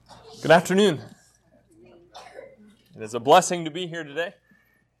Good afternoon. It is a blessing to be here today.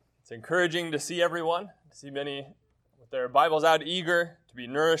 It's encouraging to see everyone, to see many with their Bibles out, eager to be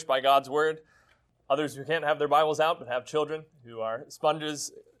nourished by God's Word. Others who can't have their Bibles out but have children who are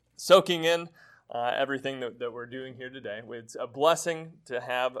sponges soaking in everything that we're doing here today. It's a blessing to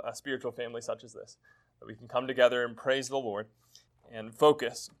have a spiritual family such as this, that we can come together and praise the Lord and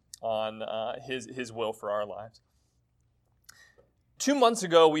focus on His will for our lives. 2 months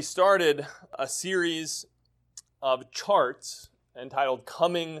ago, we started a series of charts entitled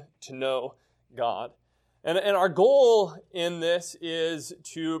Coming to Know God. And our goal in this is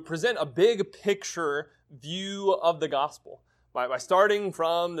to present a big picture view of the gospel by starting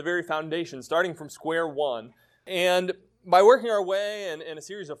from the very foundation, starting from square one, and by working our way in a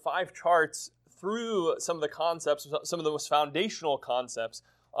series of 5 charts through some of the concepts, some of the most foundational concepts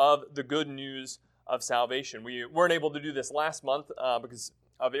of the good news of salvation. We weren't able to do this last month because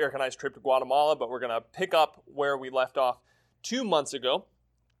of Eric and I's trip to Guatemala, but we're going to pick up where we left off 2 months ago.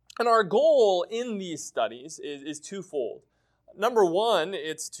 And our goal in these studies is twofold. Number one,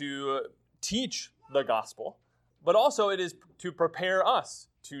 it's to teach the gospel, but also it is to prepare us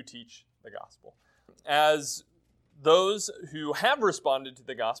to teach the gospel. As those who have responded to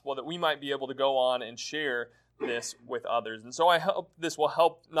the gospel, that we might be able to go on and share this with others. And so I hope this will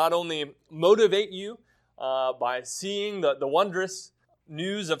help not only motivate you by seeing the wondrous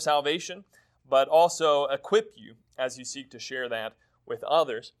news of salvation, but also equip you as you seek to share that with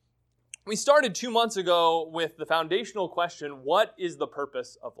others. We started 2 months ago with the foundational question, what is the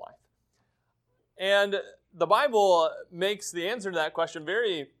purpose of life? And the Bible makes the answer to that question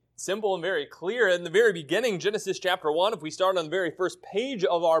very simple and very clear. In the very beginning, Genesis chapter 1, if we start on the very first page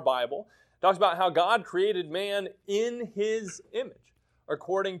of our Bible, talks about how God created man in His image,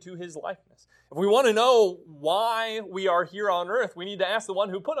 according to His likeness. If we want to know why we are here on earth, we need to ask the one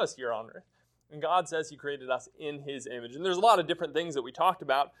who put us here on earth. And God says He created us in His image. And there's a lot of different things that we talked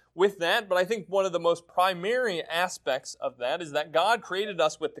about with that, but I think one of the most primary aspects of that is that God created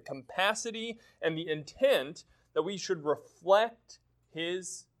us with the capacity and the intent that we should reflect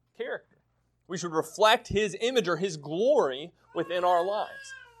His character. We should reflect His image or His glory within our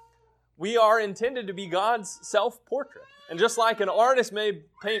lives. We are intended to be God's self-portrait. And just like an artist may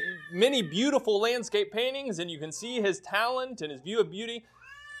paint many beautiful landscape paintings, and you can see his talent and his view of beauty,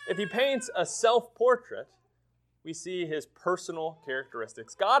 if he paints a self-portrait, we see his personal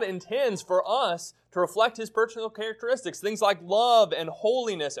characteristics. God intends for us to reflect His personal characteristics, things like love and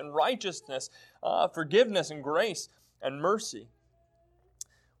holiness and righteousness, forgiveness and grace and mercy.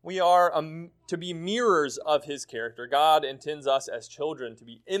 We are to be mirrors of His character. God intends us as children to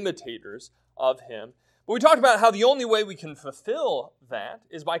be imitators of Him. But we talked about how the only way we can fulfill that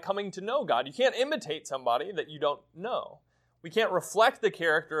is by coming to know God. You can't imitate somebody that you don't know. We can't reflect the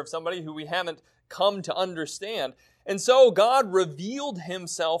character of somebody who we haven't come to understand. And so God revealed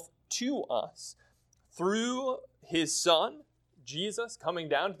Himself to us through His Son, Jesus, coming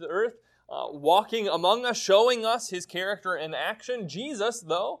down to the earth, walking among us, showing us His character in action. Jesus,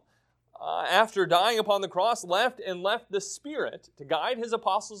 though, after dying upon the cross, left the Spirit to guide His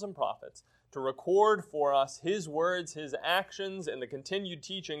apostles and prophets, to record for us His words, His actions, and the continued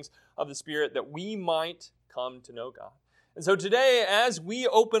teachings of the Spirit that we might come to know God. And so today, as we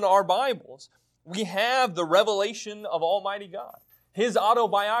open our Bibles, we have the revelation of Almighty God, His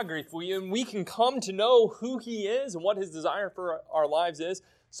autobiography, and we can come to know who He is and what His desire for our lives is,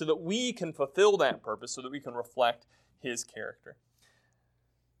 so that we can fulfill that purpose, so that we can reflect His character.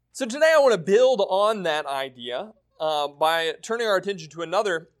 So today I want to build on that idea by turning our attention to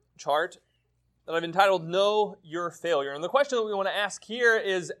another chart that I've entitled Know Your Failure. And the question that we want to ask here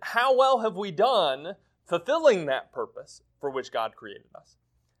is, how well have we done fulfilling that purpose for which God created us?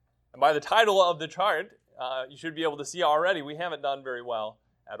 And by the title of the chart, you should be able to see already we haven't done very well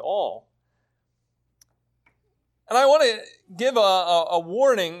at all. And I want to give a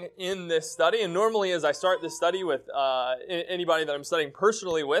warning in this study, and normally as I start this study with anybody that I'm studying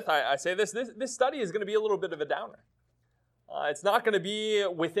personally with, I say this study is going to be a little bit of a downer. It's not going to be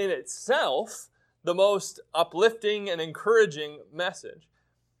within itself the most uplifting and encouraging message.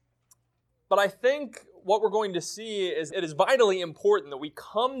 But I think what we're going to see is it is vitally important that we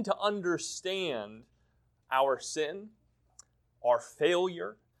come to understand our sin, our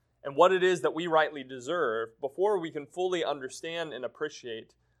failure, and what it is that we rightly deserve before we can fully understand and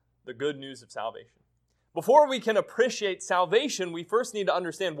appreciate the good news of salvation. Before we can appreciate salvation, we first need to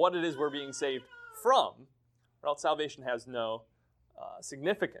understand what it is we're being saved from, or else salvation has no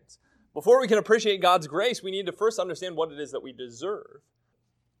significance. Before we can appreciate God's grace, we need to first understand what it is that we deserve.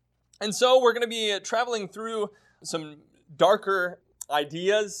 And so we're going to be traveling through some darker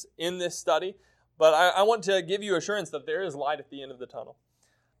ideas in this study, but I want to give you assurance that there is light at the end of the tunnel.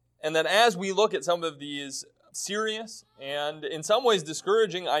 And that as we look at some of these serious and in some ways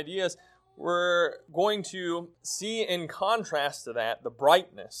discouraging ideas, we're going to see in contrast to that the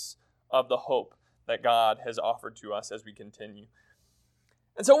brightness of the hope that God has offered to us as we continue.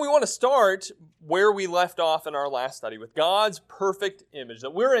 And so we want to start where we left off in our last study, with God's perfect image,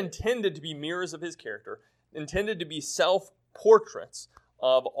 that we're intended to be mirrors of His character, intended to be self-portraits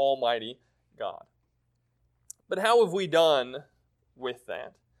of Almighty God. But how have we done with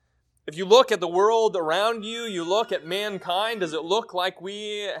that? If you look at the world around you, you look at mankind, does it look like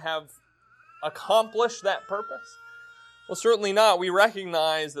we have accomplished that purpose? Well, certainly not. We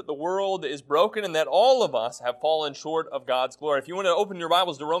recognize that the world is broken and that all of us have fallen short of God's glory. If you want to open your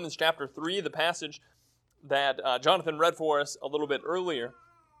Bibles to Romans chapter 3, the passage that Jonathan read for us a little bit earlier,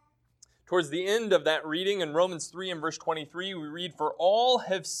 towards the end of that reading in Romans 3 and verse 23, we read, "For all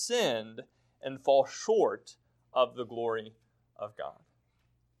have sinned and fall short of the glory of God."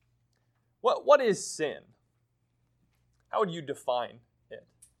 What is sin? How would you define it?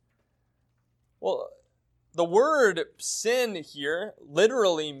 Well, the word sin here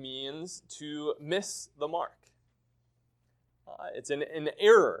literally means to miss the mark. It's an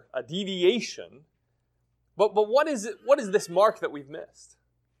error, a deviation. But what is it? What is this mark that we've missed?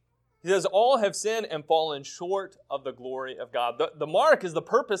 He says, all have sinned and fallen short of the glory of God. The mark is the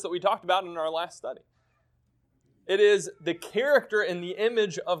purpose that we talked about in our last study. It is the character and the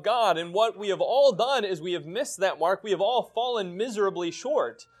image of God. And what we have all done is we have missed that mark. We have all fallen miserably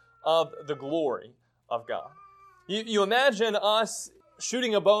short of the glory of God. You imagine us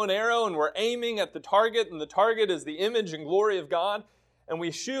shooting a bow and arrow and we're aiming at the target, and the target is the image and glory of God, and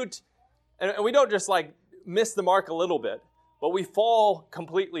we shoot, and we don't just like miss the mark a little bit, but we fall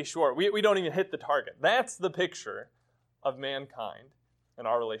completely short. We don't even hit the target. That's the picture of mankind and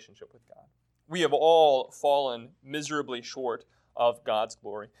our relationship with God. We have all fallen miserably short of God's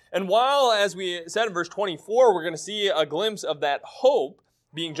glory. And while, as we said in verse 24, we're going to see a glimpse of that hope,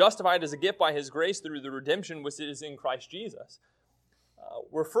 being justified as a gift by His grace through the redemption which is in Christ Jesus,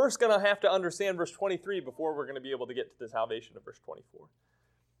 we're first going to have to understand verse 23 before we're going to be able to get to the salvation of verse 24.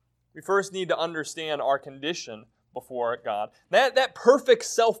 We first need to understand our condition before God. That perfect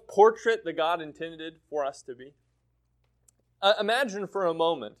self-portrait that God intended for us to be. Imagine for a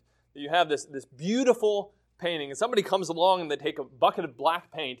moment that you have this beautiful painting, and somebody comes along and they take a bucket of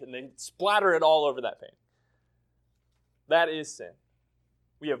black paint and they splatter it all over that painting. That is sin.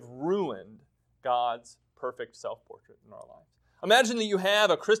 We have ruined God's perfect self-portrait in our lives. Imagine that you have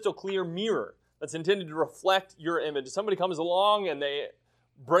a crystal clear mirror that's intended to reflect your image. Somebody comes along and they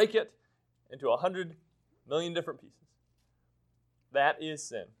break it into 100 million different pieces. That is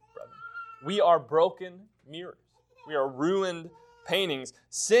sin, brethren. We are broken mirrors. We are ruined paintings.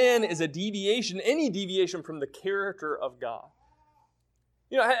 Sin is a deviation, any deviation from the character of God.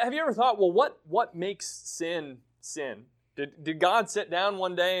 You know, have you ever thought, well, what makes sin sin? Did God sit down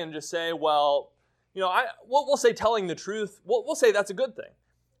one day and just say, well, you know, we'll say telling the truth, we'll say that's a good thing.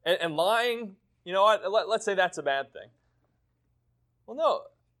 And lying, you know what, let's say that's a bad thing. Well, no.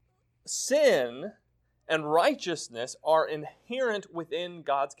 Sin and righteousness are inherent within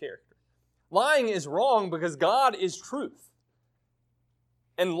God's character. Lying is wrong because God is truth.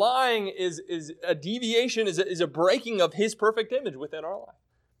 And lying is a deviation, is a breaking of His perfect image within our life.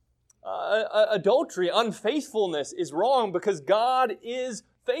 Adultery, unfaithfulness is wrong because God is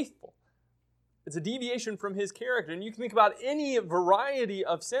faithful. It's a deviation from His character. And you can think about any variety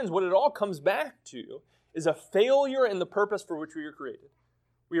of sins. What it all comes back to is a failure in the purpose for which we were created.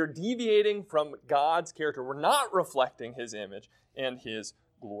 We are deviating from God's character. We're not reflecting His image and His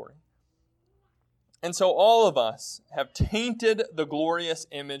glory. And so all of us have tainted the glorious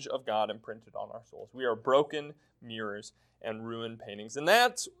image of God imprinted on our souls. We are broken mirrors and ruined paintings. And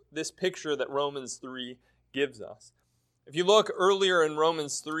that's this picture that Romans 3 gives us. If you look earlier in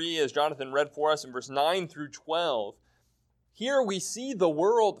Romans 3, as Jonathan read for us in verse 9 through 12, here we see the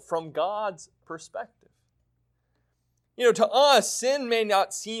world from God's perspective. You know, to us, sin may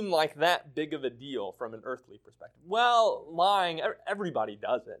not seem like that big of a deal from an earthly perspective. Well, lying, everybody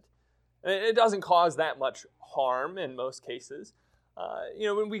does it. It doesn't cause that much harm in most cases.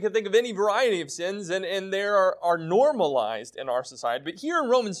 We can think of any variety of sins, and they are normalized in our society. But here in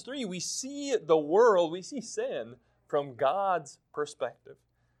Romans 3, we see the world, we see sin from God's perspective.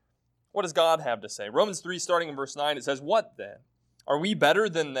 What does God have to say? Romans 3, starting in verse 9, it says, "What then? Are we better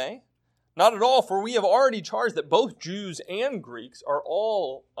than they? Not at all, for we have already charged that both Jews and Greeks are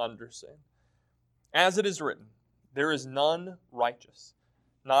all under sin. As it is written, there is none righteous,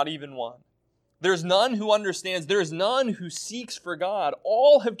 not even one. There's none who understands. There is none who seeks for God.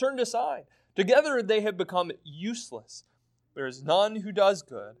 All have turned aside. Together they have become useless. There is none who does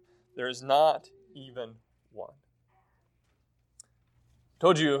good. There is not even one. I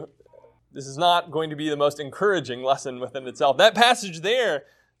told you, this is not going to be the most encouraging lesson within itself. That passage there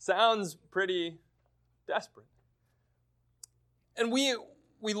sounds pretty desperate. And we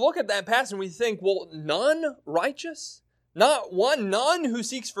look at that passage and we think, well, none righteous? Not one, none who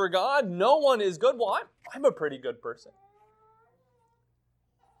seeks for God? No one is good? Well, I'm a pretty good person.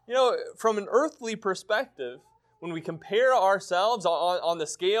 You know, from an earthly perspective, when we compare ourselves on the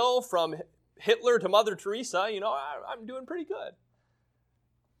scale from Hitler to Mother Teresa, you know, I'm doing pretty good.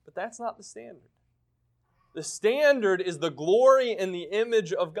 But that's not the standard. The standard is the glory and the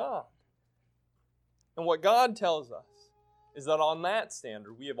image of God. And what God tells us is that on that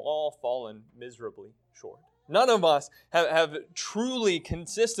standard, we have all fallen miserably short. None of us have truly,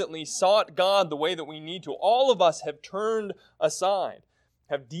 consistently sought God the way that we need to. All of us have turned aside,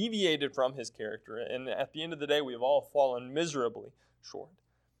 have deviated from His character, and at the end of the day, we have all fallen miserably short.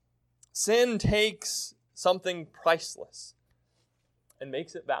 Sin takes something priceless and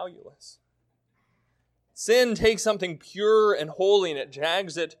makes it valueless. Sin takes something pure and holy and it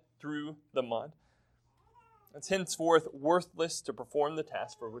drags it through the mud. It's henceforth worthless to perform the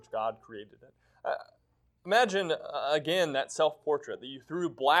task for which God created it. Imagine, again, that self-portrait that you threw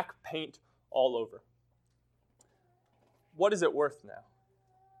black paint all over. What is it worth now?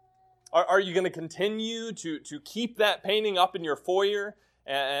 Are you going to continue to keep that painting up in your foyer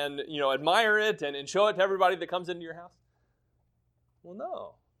and admire it and show it to everybody that comes into your house? Well,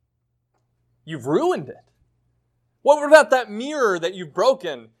 no. You've ruined it. What about that mirror that you've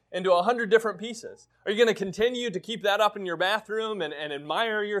broken into 100 different pieces? Are you going to continue to keep that up in your bathroom and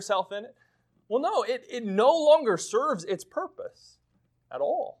admire yourself in it? Well, no, it no longer serves its purpose at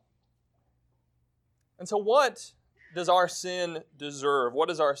all. And so what does our sin deserve? What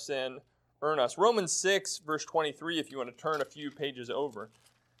does our sin earn us? Romans 6, verse 23, if you want to turn a few pages over,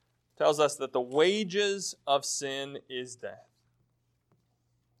 tells us that the wages of sin is death.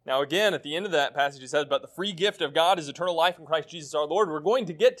 Now again, at the end of that passage, it says, but the free gift of God is eternal life in Christ Jesus our Lord. We're going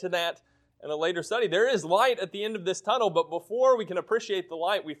to get to that in a later study. There is light at the end of this tunnel, but before we can appreciate the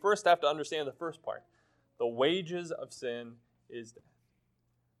light, we first have to understand the first part. The wages of sin is death.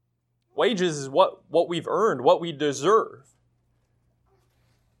 Wages is what we've earned, what we deserve.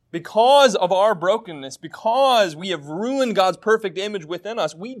 Because of our brokenness, because we have ruined God's perfect image within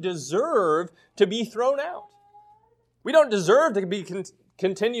us, we deserve to be thrown out. We don't deserve to be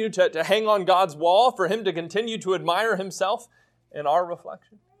continue to hang on God's wall, for Him to continue to admire Himself in our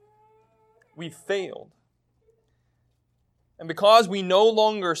reflection. We've failed. And because we no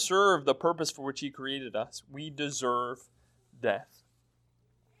longer serve the purpose for which He created us, we deserve death.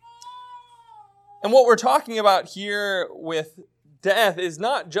 And what we're talking about here with death is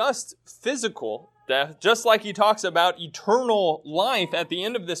not just physical death, just like he talks about eternal life at the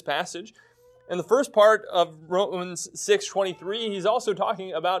end of this passage. In the first part of Romans 6:23, he's also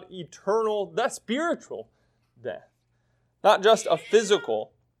talking about eternal death, spiritual death, not just a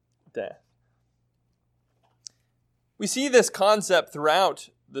physical death. We see this concept throughout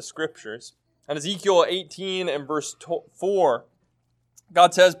the Scriptures. In Ezekiel 18 and verse 4,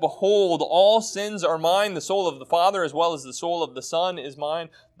 God says, behold, all sins are mine. The soul of the Father as well as the soul of the Son is mine.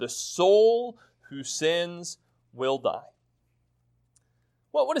 The soul who sins will die.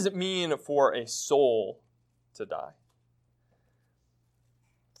 Well, what does it mean for a soul to die?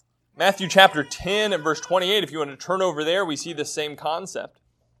 Matthew chapter 10 and verse 28, if you want to turn over there, we see the same concept.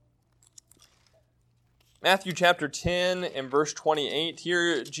 Matthew chapter 10 and verse 28,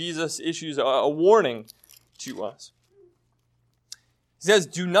 here Jesus issues a warning to us. He says,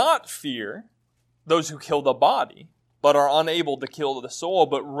 do not fear those who kill the body, but are unable to kill the soul,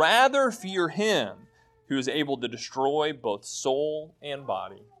 but rather fear Him who is able to destroy both soul and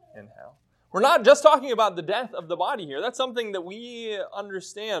body in hell. We're not just talking about the death of the body here. That's something that we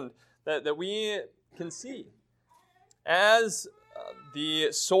understand, that we can see. As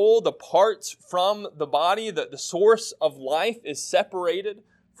the soul departs from the body, the source of life is separated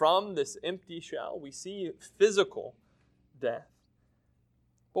from this empty shell, we see physical death.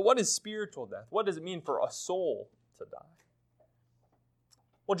 But what is spiritual death? What does it mean for a soul to die?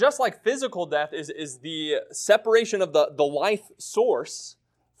 Well, just like physical death is the separation of the life source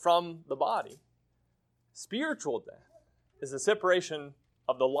from the body, spiritual death is the separation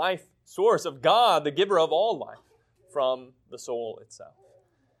of the life source of God, the giver of all life, from the soul itself.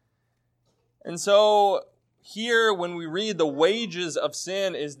 And so here, when we read the wages of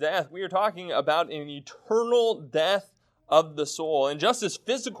sin is death, we are talking about an eternal death of the soul. And just as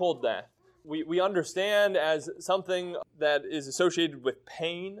physical death we understand as something that is associated with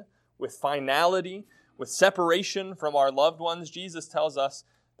pain, with finality, with separation from our loved ones. Jesus tells us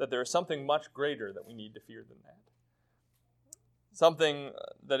that there is something much greater that we need to fear than that. Something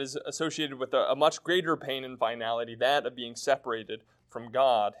that is associated with a much greater pain and finality, that of being separated from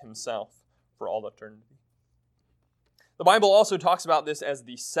God himself for all eternity. The Bible also talks about this as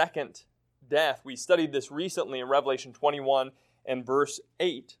the second death. We studied this recently in Revelation 21 and verse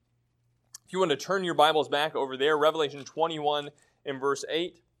 8. If you want to turn your Bibles back over there, Revelation 21 and verse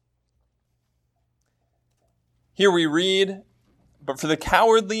 8. Here we read, "But for the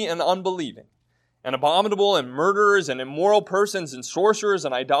cowardly and unbelieving, and abominable and murderers and immoral persons and sorcerers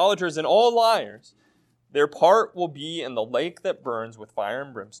and idolaters and all liars, their part will be in the lake that burns with fire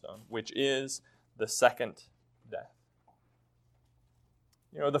and brimstone, which is the second death."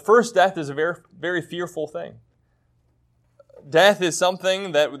 The first death is a very, very fearful thing. Death is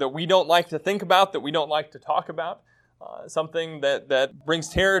something that we don't like to think about, that we don't like to talk about, something that brings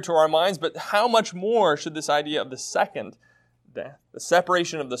terror to our minds. But how much more should this idea of the second death, the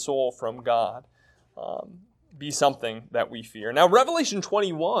separation of the soul from God, be something that we fear? Now, Revelation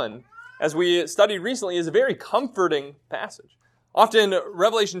 21, as we studied recently, is a very comforting passage. Often,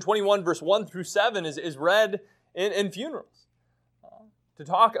 Revelation 21, verse 1 through 7 is read in funerals to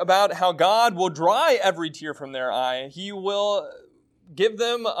talk about how God will dry every tear from their eye. He will give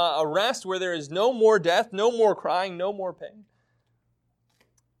them a rest where there is no more death, no more crying, no more pain.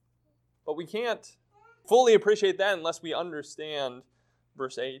 But we can't fully appreciate that unless we understand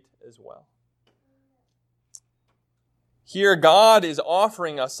verse 8 as well. Here, God is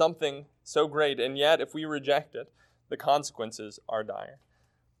offering us something so great, and yet if we reject it, the consequences are dire.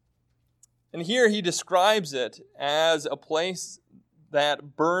 And here he describes it as a place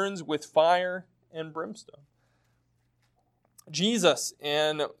that burns with fire and brimstone. Jesus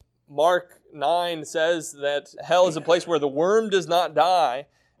in Mark 9 says that hell is a place where the worm does not die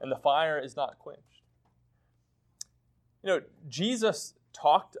and the fire is not quenched. Jesus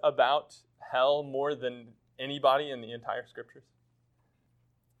talked about hell more than anybody in the entire Scriptures.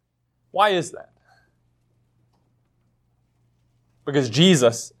 Why is that? Because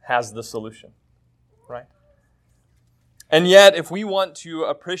Jesus has the solution, right? And yet, if we want to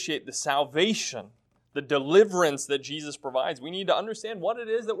appreciate the salvation, the deliverance that Jesus provides, we need to understand what it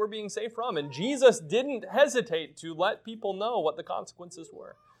is that we're being saved from. And Jesus didn't hesitate to let people know what the consequences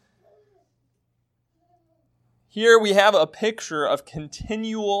were. Here we have a picture of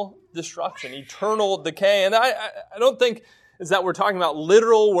continual destruction, eternal decay. And I don't think is that we're talking about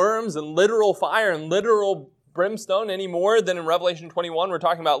literal worms and literal fire and literal brimstone any more than in Revelation 21. We're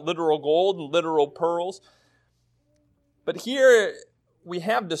talking about literal gold and literal pearls. But here we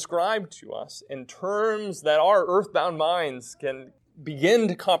have described to us in terms that our earthbound minds can begin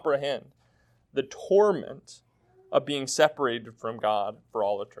to comprehend the torment of being separated from God for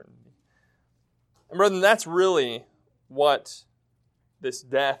all eternity. And brethren, that's really what this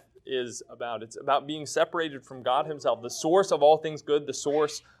death is about. It's about being separated from God himself, the source of all things good, the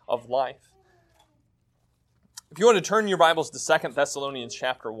source of life. If you want to turn your Bibles to 2 Thessalonians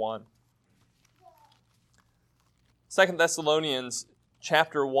chapter 1. 2 Thessalonians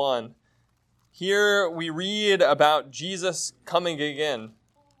chapter 1. Here we read about Jesus coming again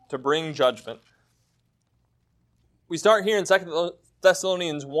to bring judgment. We start here in 2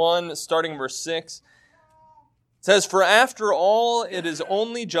 Thessalonians 1, starting verse 6. It says, "For after all, it is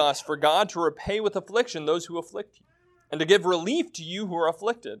only just for God to repay with affliction those who afflict you, and to give relief to you who are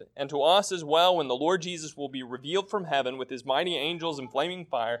afflicted, and to us as well when the Lord Jesus will be revealed from heaven with his mighty angels in flaming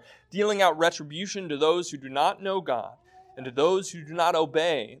fire, dealing out retribution to those who do not know God, and to those who do not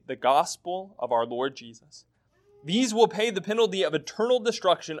obey the gospel of our Lord Jesus. These will pay the penalty of eternal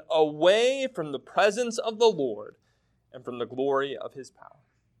destruction away from the presence of the Lord and from the glory of his power."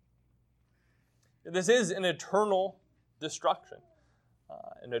 This is an eternal destruction,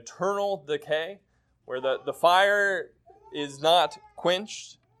 an eternal decay, where the fire is not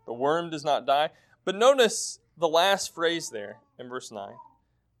quenched, the worm does not die. But notice the last phrase there in verse 9.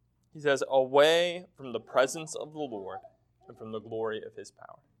 He says, "away from the presence of the Lord and from the glory of his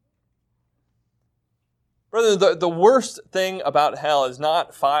power." Brother, the worst thing about hell is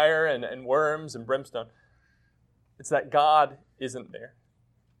not fire and worms and brimstone. It's that God isn't there.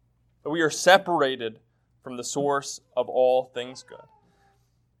 That we are separated from the source of all things good.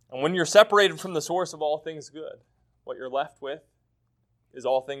 And when you're separated from the source of all things good, what you're left with is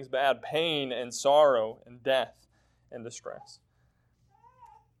all things bad, pain and sorrow and death and distress.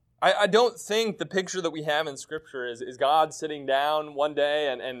 I don't think the picture that we have in Scripture is God sitting down one day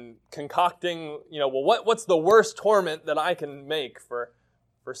and concocting, what's the worst torment that I can make for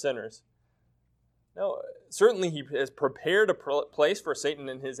sinners? No, certainly he has prepared a place for Satan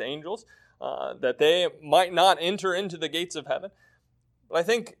and his angels, that they might not enter into the gates of heaven. But I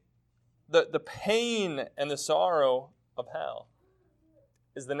think the pain and the sorrow of hell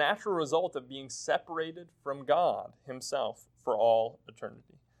is the natural result of being separated from God himself for all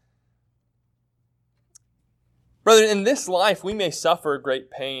eternity. Brother, in this life, we may suffer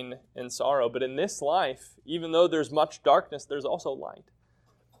great pain and sorrow, but in this life, even though there's much darkness, there's also light.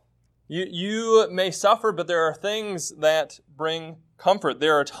 You may suffer, but there are things that bring comfort.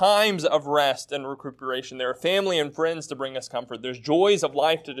 There are times of rest and recuperation. There are family and friends to bring us comfort. There's joys of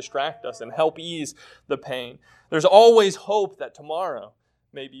life to distract us and help ease the pain. There's always hope that tomorrow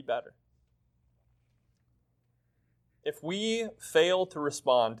may be better. If we fail to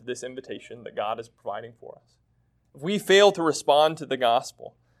respond to this invitation that God is providing for us, if we fail to respond to the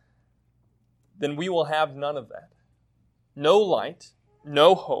gospel, then we will have none of that. No light,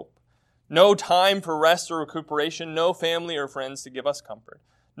 no hope, no time for rest or recuperation, no family or friends to give us comfort,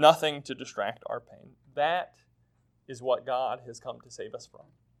 nothing to distract our pain. That is what God has come to save us from,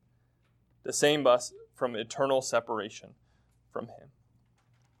 to save us from eternal separation from Him.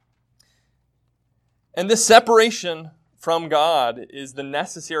 And this separation from God is the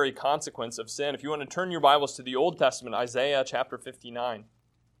necessary consequence of sin. If you want to turn your Bibles to the Old Testament, Isaiah chapter 59.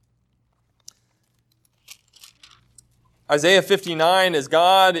 Isaiah 59, as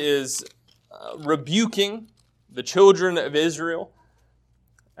God is rebuking the children of Israel,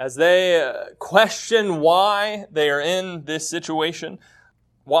 as they question why they are in this situation,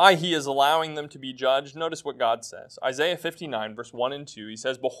 why He is allowing them to be judged. Notice what God says. Isaiah 59, verse 1 and 2, He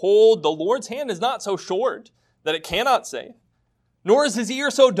says, "Behold, the Lord's hand is not so short that it cannot save, nor is His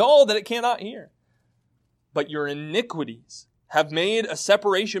ear so dull that it cannot hear. But your iniquities have made a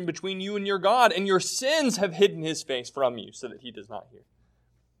separation between you and your God, and your sins have hidden His face from you so that He does not hear."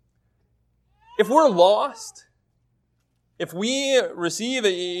 If we're lost, if we receive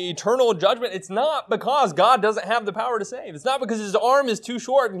eternal judgment, it's not because God doesn't have the power to save. It's not because His arm is too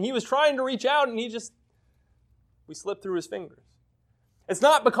short and He was trying to reach out and we slipped through His fingers. It's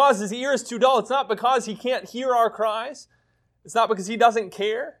not because His ear is too dull. It's not because He can't hear our cries. It's not because He doesn't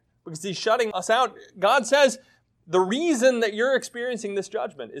care, because He's shutting us out. God says the reason that you're experiencing this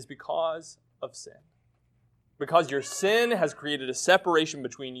judgment is because of sin. Because your sin has created a separation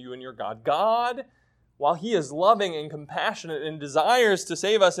between you and your God. God, while He is loving and compassionate and desires to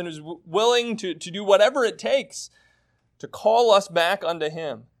save us and is willing to do whatever it takes to call us back unto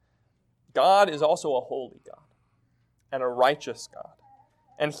Him, God is also a holy God and a righteous God.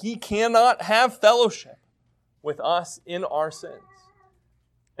 And He cannot have fellowship with us in our sins.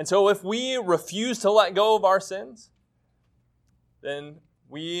 And so if we refuse to let go of our sins, then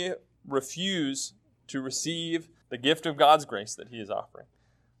we refuse to receive the gift of God's grace that He is offering.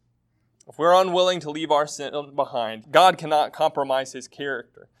 If we're unwilling to leave our sin behind, God cannot compromise His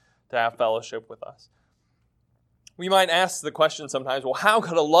character to have fellowship with us. We might ask the question sometimes, well, how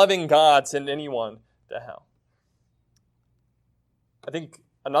could a loving God send anyone to hell? I think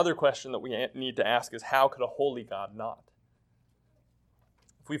another question that we need to ask is, how could a holy God not?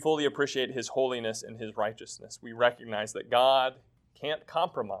 If we fully appreciate His holiness and His righteousness, we recognize that God can't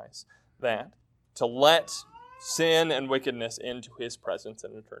compromise that to let sin and wickedness into His presence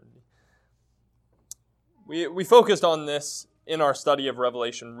in eternity. We focused on this in our study of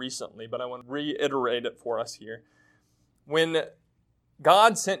Revelation recently, but I want to reiterate it for us here. When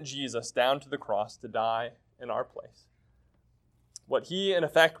God sent Jesus down to the cross to die in our place, what He in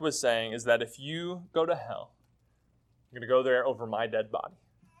effect was saying is that if you go to hell, you're going to go there over my dead body.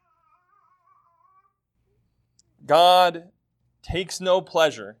 God takes no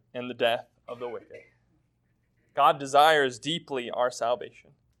pleasure in the death of the wicked. God desires deeply our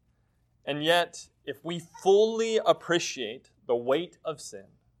salvation. And yet, if we fully appreciate the weight of sin,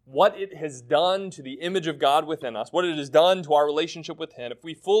 what it has done to the image of God within us, what it has done to our relationship with Him, if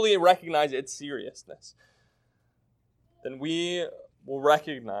we fully recognize its seriousness, then we will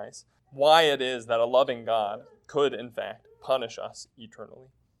recognize why it is that a loving God could, in fact, punish us eternally.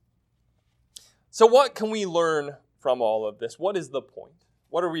 So what can we learn from all of this? What is the point?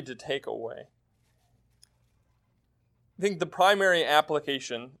 What are we to take away? I think the primary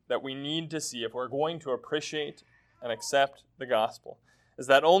application that we need to see if we're going to appreciate and accept the gospel is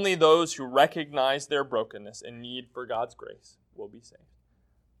that only those who recognize their brokenness and need for God's grace will be saved.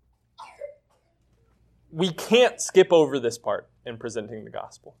 We can't skip over this part in presenting the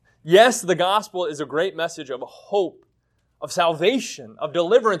gospel. Yes, the gospel is a great message of hope, of salvation, of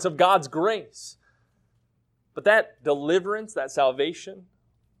deliverance, of God's grace. But that deliverance, that salvation,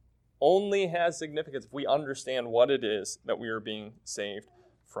 only has significance if we understand what it is that we are being saved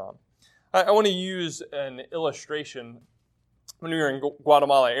from. I want to use an illustration. When we were in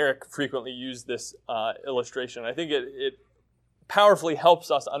Guatemala, Eric frequently used this illustration. I think it powerfully helps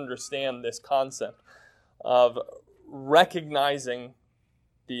us understand this concept of recognizing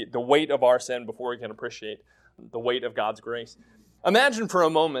the weight of our sin before we can appreciate the weight of God's grace. Imagine for a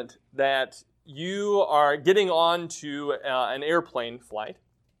moment that you are getting onto an airplane flight,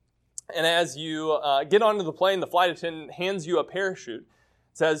 and as you get onto the plane, the flight attendant hands you a parachute,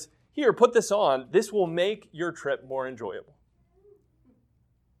 says, "Here, put this on. This will make your trip more enjoyable."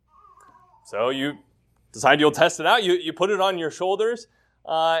 So you decide you'll test it out. You put it on your shoulders,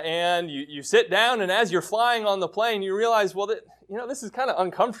 and you sit down, and as you're flying on the plane, you realize, well, this is kind of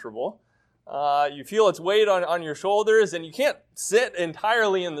uncomfortable. You feel its weight on your shoulders, and you can't sit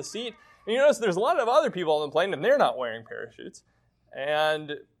entirely in the seat. And you notice there's a lot of other people on the plane, and they're not wearing parachutes.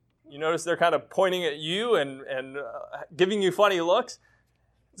 And you notice they're kind of pointing at you and giving you funny looks.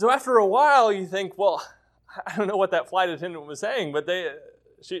 So after a while, you think, well, I don't know what that flight attendant was saying, but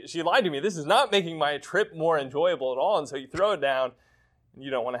she lied to me. This is not making my trip more enjoyable at all. And so you throw it down, and you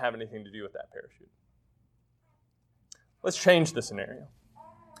don't want to have anything to do with that parachute. Let's change the scenario.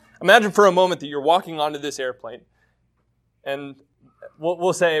 Imagine for a moment that you're walking onto this airplane, and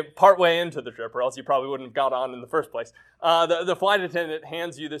we'll say partway into the trip, or else you probably wouldn't have got on in the first place. The flight attendant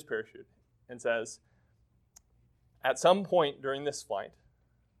hands you this parachute and says, "At some point during this flight,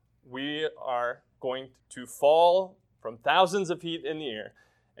 we are going to fall from thousands of feet in the air,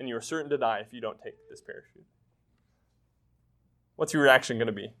 and you are certain to die if you don't take this parachute." What's your reaction going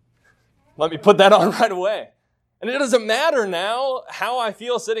to be? Let me put that on right away. And it doesn't matter now how I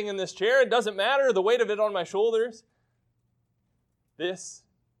feel sitting in this chair. It doesn't matter the weight of it on my shoulders. This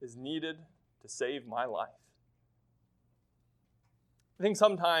is needed to save my life. I think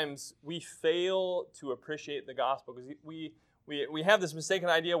sometimes we fail to appreciate the gospel because we have this mistaken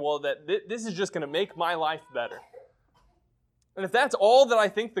idea, well, that this is just going to make my life better. And if that's all that I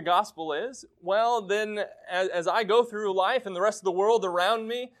think the gospel is, well, then as I go through life and the rest of the world around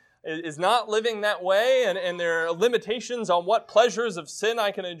me is not living that way, and there are limitations on what pleasures of sin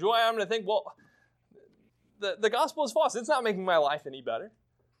I can enjoy, I'm going to think, well, the gospel is false. It's not making my life any better.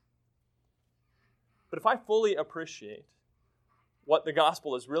 But if I fully appreciate what the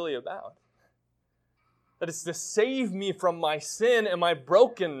gospel is really about, that it's to save me from my sin and my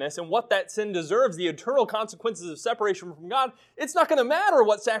brokenness and what that sin deserves, the eternal consequences of separation from God, it's not going to matter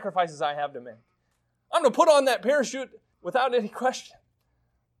what sacrifices I have to make. I'm going to put on that parachute without any question.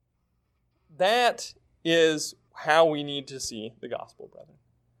 That is how we need to see the gospel, brethren.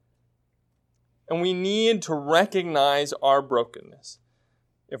 And we need to recognize our brokenness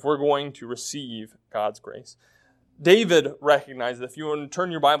if we're going to receive God's grace. David recognized it. If you want to turn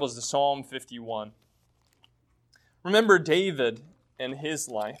your Bibles to Psalm 51. Remember David and his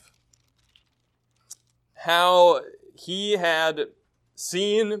life. How he had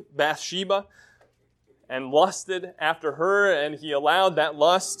seen Bathsheba and lusted after her, and he allowed that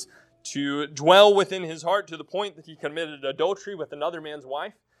lust to dwell within his heart to the point that he committed adultery with another man's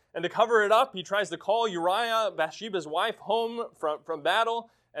wife. And to cover it up, he tries to call Uriah, Bathsheba's wife, home from battle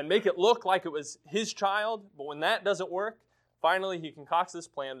and make it look like it was his child. But when that doesn't work, finally he concocts this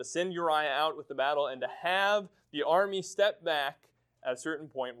plan to send Uriah out with the battle and to have the army step back at a certain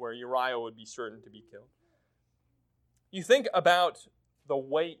point where Uriah would be certain to be killed. You think about the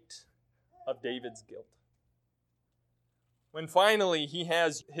weight of David's guilt. When finally he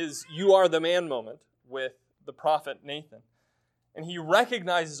has his "you are the man" moment with the prophet Nathan, and he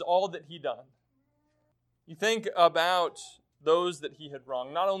recognizes all that he done. You think about those that he had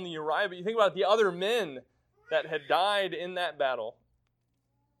wronged, not only Uriah, but you think about the other men that had died in that battle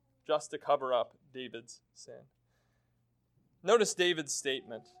just to cover up David's sin. Notice David's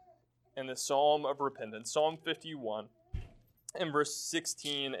statement in the Psalm of Repentance, Psalm 51, in verse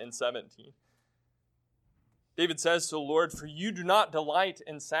 16 and 17. David says to the Lord, "For you do not delight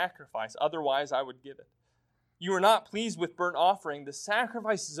in sacrifice, otherwise I would give it. You are not pleased with burnt offering. The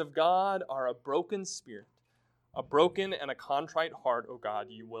sacrifices of God are a broken spirit, a broken and a contrite heart, O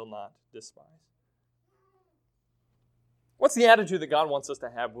God, you will not despise." What's the attitude that God wants us to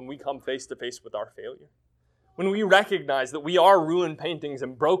have when we come face to face with our failure? When we recognize that we are ruined paintings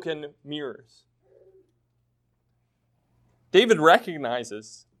and broken mirrors? David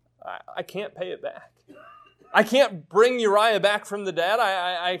recognizes, I can't pay it back. I can't bring Uriah back from the dead.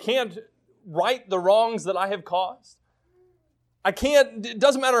 I can't right the wrongs that I have caused. It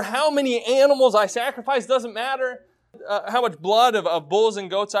doesn't matter how many animals I sacrifice, doesn't matter how much blood of bulls and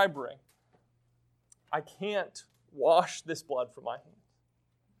goats I bring. I can't wash this blood from my hands.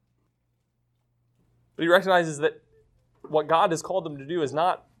 But he recognizes that what God has called them to do is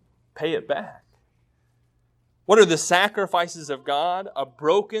not pay it back. What are the sacrifices of God? A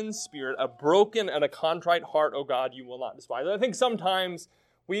broken spirit, a broken and a contrite heart, O God, you will not despise. I think sometimes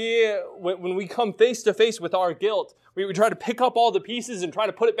when we come face to face with our guilt, we try to pick up all the pieces and try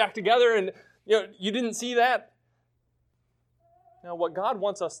to put it back together, and you didn't see that. Now, what God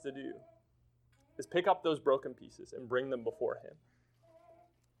wants us to do is pick up those broken pieces and bring them before Him.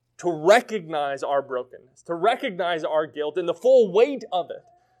 To recognize our brokenness, to recognize our guilt and the full weight of it.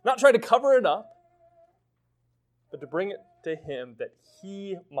 Not try to cover it up, but to bring it to Him that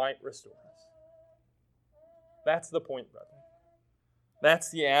He might restore us. That's the point, brother.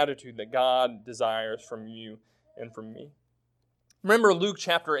 That's the attitude that God desires from you and from me. Remember Luke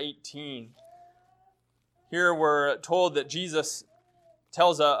chapter 18. Here we're told that Jesus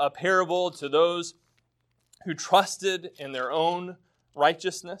tells a parable to those who trusted in their own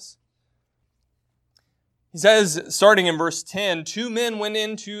righteousness. He says, starting in verse 10, 2 men went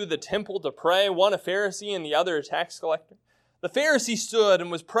into the temple to pray, one a Pharisee and the other a tax collector. The Pharisee stood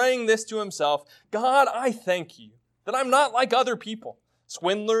and was praying this to himself, God, I thank you that I'm not like other people,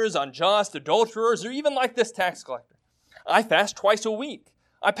 swindlers, unjust, adulterers, or even like this tax collector. I fast twice a week.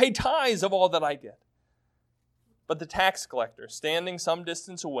 I pay tithes of all that I get. But the tax collector, standing some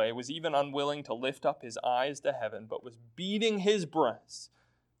distance away, was even unwilling to lift up his eyes to heaven, but was beating his breast,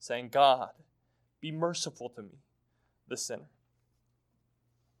 saying, God, be merciful to me, the sinner.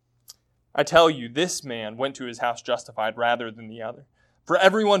 I tell you, this man went to his house justified rather than the other. For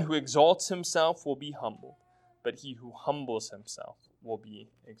everyone who exalts himself will be humbled, but he who humbles himself will be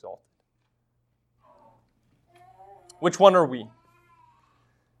exalted. Which one are we?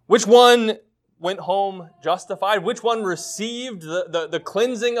 Which one went home justified? Which one received the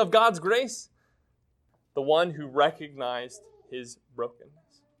cleansing of God's grace? The one who recognized his brokenness.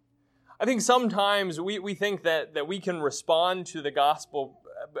 I think sometimes we think that we can respond to the gospel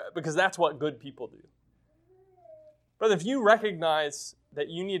because that's what good people do. But if you recognize that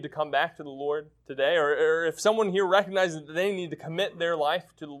you need to come back to the Lord today, or if someone here recognizes that they need to commit their life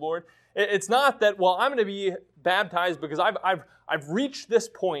to the Lord, it's not that, well, I'm going to be baptized because I've reached this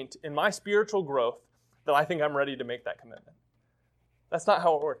point in my spiritual growth that I think I'm ready to make that commitment. That's not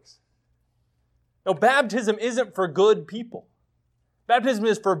how it works. No, baptism isn't for good people. Baptism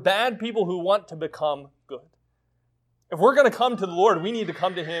is for bad people who want to become good. If we're going to come to the Lord, we need to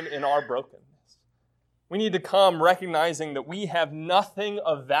come to Him in our brokenness. We need to come recognizing that we have nothing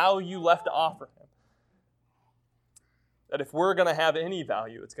of value left to offer Him. That if we're going to have any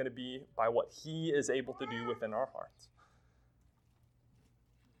value, it's going to be by what He is able to do within our hearts.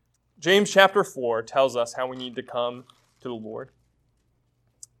 James chapter 4 tells us how we need to come to the Lord.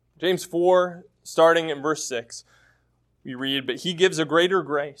 James 4, starting in verse 6, we read, but He gives a greater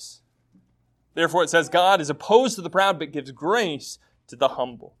grace. Therefore it says, God is opposed to the proud, but gives grace to the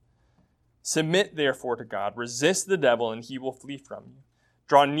humble. Submit therefore to God. Resist the devil, and he will flee from you.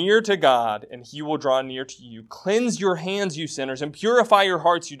 Draw near to God, and He will draw near to you. Cleanse your hands, you sinners, and purify your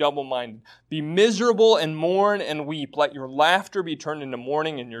hearts, you double-minded. Be miserable and mourn and weep. Let your laughter be turned into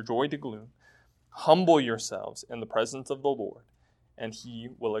mourning and your joy to gloom. Humble yourselves in the presence of the Lord, and He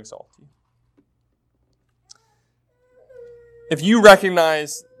will exalt you. If you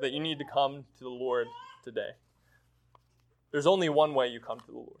recognize that you need to come to the Lord today, there's only one way you come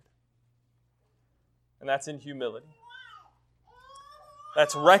to the Lord. And that's in humility.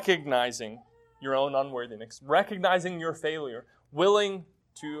 That's recognizing your own unworthiness, recognizing your failure, willing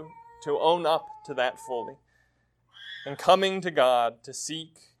to own up to that fully, and coming to God to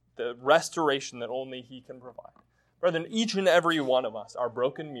seek the restoration that only He can provide. Brethren, each and every one of us are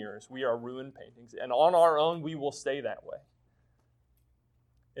broken mirrors. We are ruined paintings. And on our own, we will stay that way.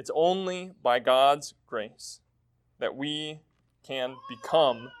 It's only by God's grace that we can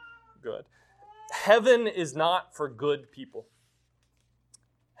become good. Heaven is not for good people.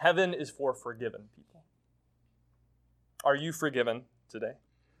 Heaven is for forgiven people. Are you forgiven today?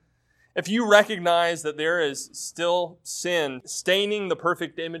 If you recognize that there is still sin staining the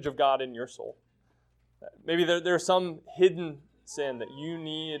perfect image of God in your soul, maybe there's some hidden sin that you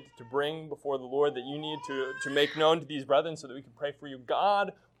need to bring before the Lord, that you need to make known to these brethren so that we can pray for you.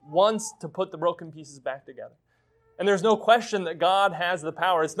 God wants to put the broken pieces back together. And there's no question that God has the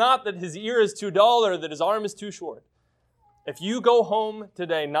power. It's not that His ear is too dull or that His arm is too short. If you go home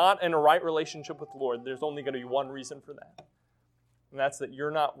today not in a right relationship with the Lord, there's only going to be one reason for that. And that's that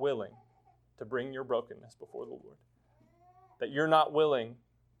you're not willing to bring your brokenness before the Lord. That you're not willing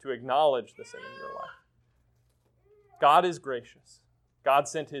to acknowledge the sin in your life. God is gracious. God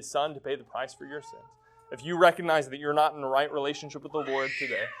sent His Son to pay the price for your sins. If you recognize that you're not in a right relationship with the Lord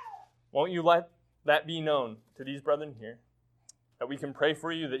today, won't you let that be known to these brethren here? that we can pray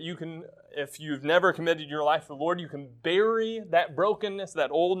for you, that you can, if you've never committed your life to the Lord, you can bury that brokenness, that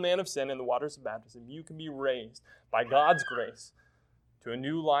old man of sin in the waters of baptism. You can be raised by God's grace to a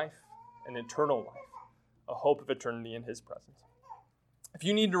new life, an eternal life, a hope of eternity in his presence. If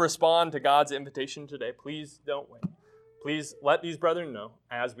you need to respond to God's invitation today, please don't wait. Please let these brethren know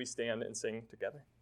as we stand and sing together.